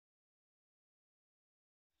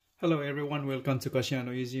Hello everyone, welcome to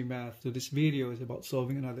Kasyanno EZMath. So this video is about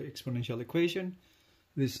solving another exponential equation.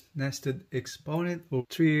 This nested exponent of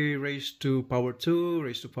 3 raised to power 2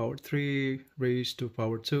 raised to power 3 raised to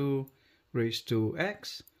power 2 raised to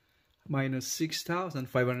x minus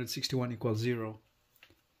 6,561 equals 0.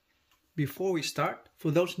 Before we start,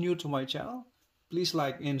 for those new to my channel, please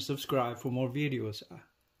like and subscribe for more videos.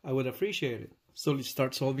 I would appreciate it. So let's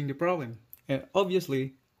start solving the problem. And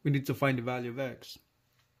obviously, we need to find the value of x.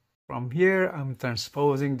 From here, I'm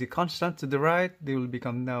transposing the constant to the right. They will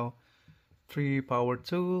become now 3 power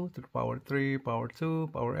 2 to the power 3 power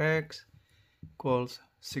 2 power x equals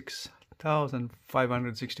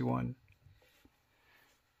 6,561.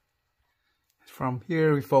 From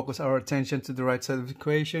here, we focus our attention to the right side of the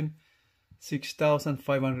equation.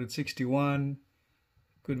 6,561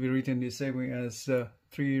 could be written the same way as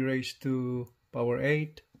 3 raised to power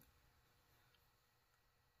 8.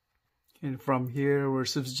 And from here, we're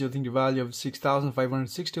substituting the value of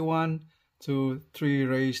 6,561 to 3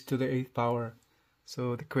 raised to the 8th power.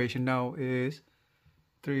 So the equation now is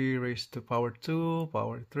 3 raised to power 2,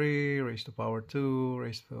 power 3, raised to power 2,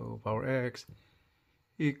 raised to power x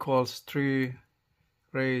equals 3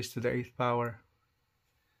 raised to the 8th power.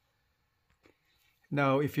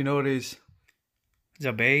 Now, if you notice,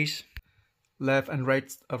 the base, left and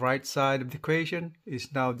right side of the equation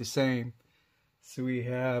is now the same. So we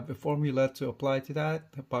have a formula to apply to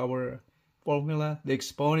that, the power formula. The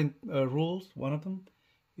exponent rules, one of them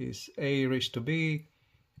is a raised to b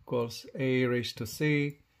equals a raised to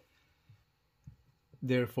c.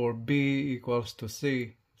 Therefore, b equals to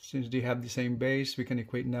c. Since they have the same base, we can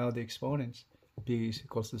equate now the exponents. b is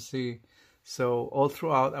equals to c. So all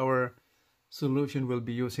throughout our solution, we'll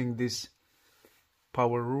be using this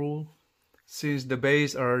power rule. Since the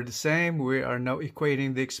base are the same, we are now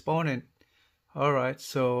equating the exponent. Alright,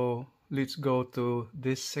 so let's go to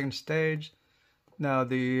this second stage. Now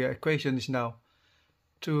the equation is now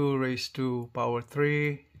 2 raised to power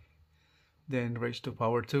 3, then raised to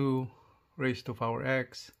power 2, raised to power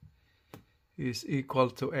x is equal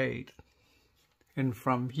to 8. And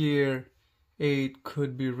from here, 8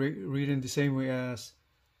 could be written the same way as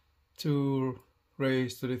 2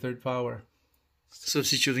 raised to the 3rd power.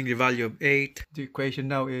 Substituting the value of 8, the equation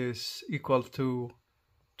now is equal to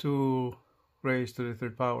 2 raised to the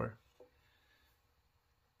 3rd power.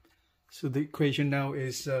 So the equation now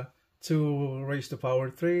is 2 raised to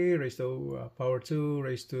power 3 raised to power 2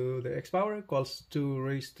 raised to the x power equals 2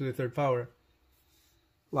 raised to the 3rd power.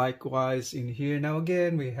 Likewise, in here now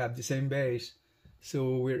again, we have the same base.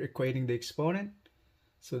 So we're equating the exponent.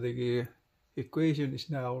 So the equation is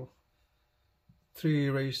now 3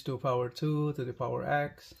 raised to power 2 to the power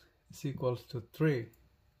x is equals to 3.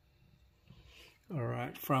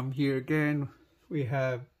 Alright, from here again, we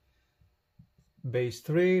have base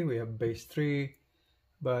 3,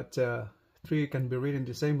 but 3 can be written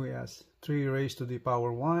the same way as 3 raised to the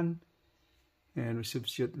power 1, and we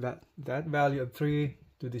substitute that value of 3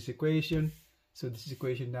 to this equation. So this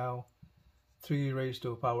equation now 3 raised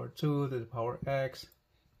to power 2 to the power x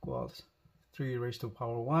equals 3 raised to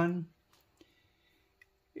power 1.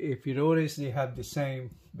 If you notice, they have the same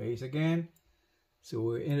base again, so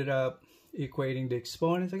we ended up equating the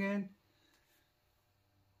exponents again.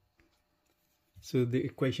 So the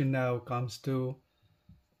equation now comes to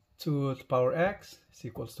 2 to the power x is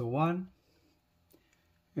equals to 1.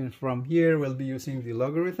 And from here, we'll be using the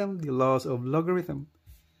logarithm, the laws of logarithm.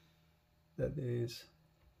 That is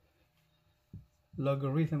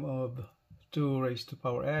logarithm of 2 raised to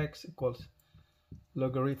power x equals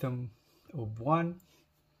logarithm of 1.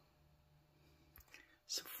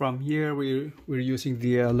 So from here, we're using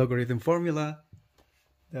the logarithm formula.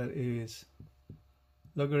 That is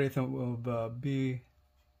logarithm of b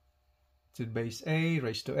to the base a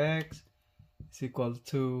raised to x is equal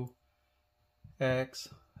to x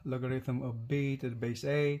logarithm of b to the base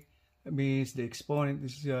a. That means the exponent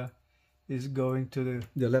is going to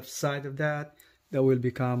the left side of that. That will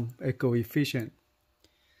become a coefficient.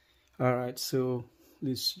 Alright, so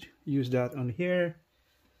let's use that on here.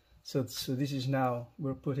 So this is now,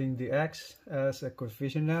 we're putting the x as a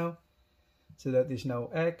coefficient now. So that is now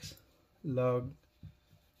x log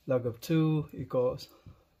of 2 equals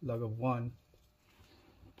log of 1.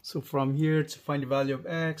 So from here, to find the value of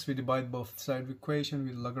x, we divide both sides of the equation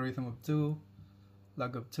with logarithm of 2,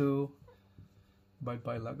 log of 2, divide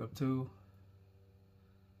by log of 2.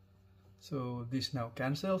 So this now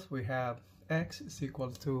cancels. We have x is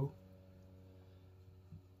equal to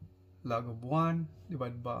log of 1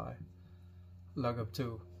 divided by log of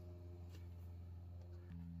 2.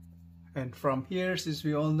 And from here, since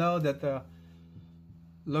we all know that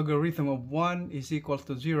logarithm of 1 is equal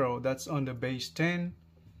to 0. That's on the base 10.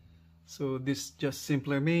 So this just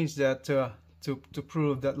simply means that to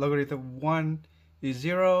prove that logarithm of 1 is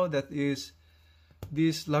 0, that is,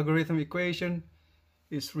 this logarithm equation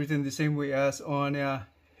is written the same way as on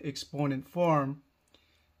exponent form.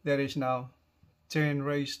 That is now 10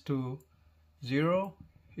 raised to 0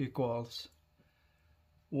 equals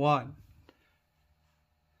 1.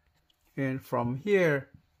 And from here,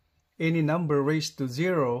 any number raised to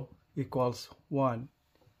 0 equals 1.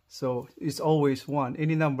 So it's always 1.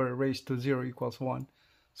 Any number raised to 0 equals 1.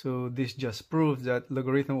 So this just proves that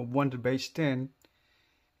logarithm of 1 to the base 10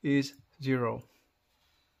 is 0.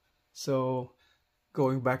 So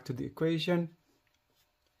going back to the equation,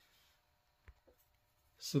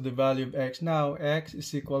 so the value of x now, x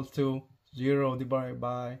is equal to 0 divided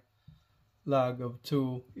by log of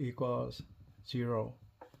 2 equals 0.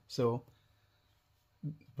 So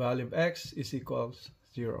value of x is equals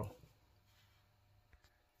 0.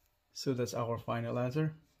 So that's our final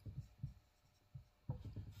answer.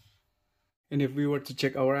 And if we were to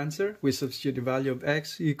check our answer, we substitute the value of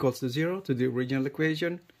x equals to 0 to the original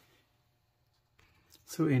equation.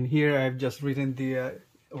 So in here, I've just written the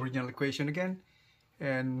original equation again.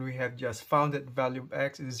 And we have just found that the value of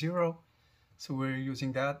x is 0. So we're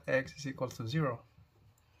using that, x is equal to 0.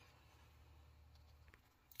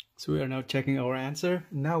 So we are now checking our answer.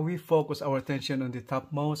 Now we focus our attention on the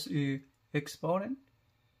topmost exponent,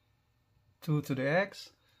 2 to the x.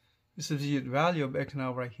 We substitute the value of x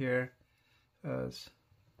now right here as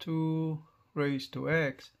 2 raised to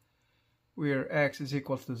x, where x is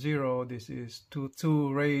equal to 0. This is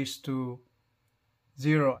 2 raised to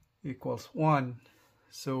 0 equals 1.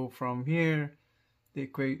 So from here,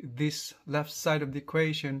 this left side of the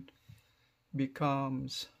equation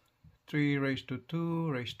becomes 3 raised to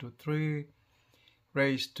 2 raised to 3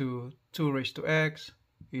 raised to 2 raised to x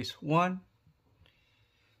is 1.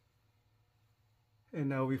 And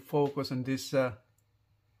now we focus on this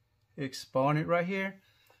exponent right here.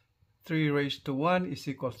 3 raised to 1 is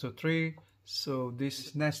equal to 3. So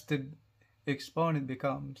this nested exponent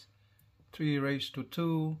becomes 3 raised to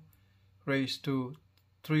 2 raised to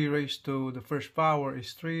 3 raised to the first power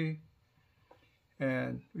is 3.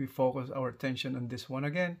 And we focus our attention on this one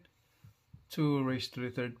again. 2 raised to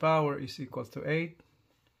the third power is equal to 8.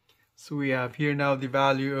 So we have here now the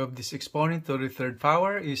value of this exponent to the third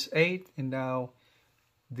power is 8. And now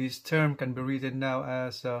this term can be written now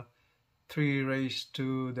as 3 raised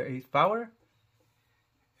to the 8th power.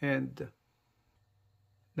 And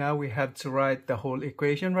now we have to write the whole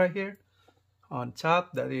equation right here. On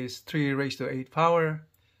top, that is 3 raised to 8th power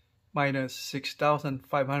minus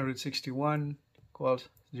 6,561 equals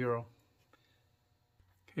 0.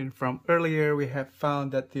 And from earlier, we have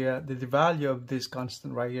found that the value of this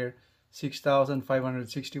constant right here,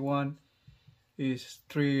 6,561, is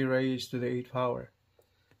 3 raised to the 8th power.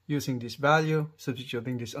 Using this value,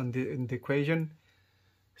 substituting this in the equation,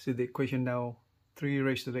 so the equation now 3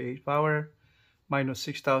 raised to the 8th power minus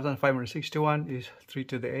 6,561 is 3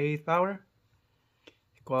 to the 8th power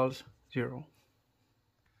equals 0.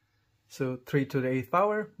 So 3 to the 8th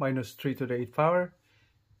power minus 3 to the 8th power,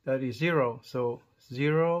 that is 0. So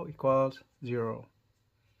 0 equals 0.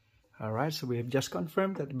 Alright, so we have just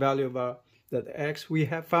confirmed that the value of that x we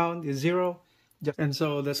have found is 0. And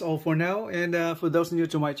so that's all for now. And for those new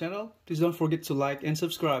to my channel, please don't forget to like and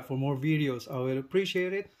subscribe for more videos. I would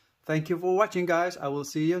appreciate it. Thank you for watching, guys. I will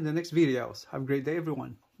see you in the next videos. Have a great day,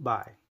 everyone. Bye.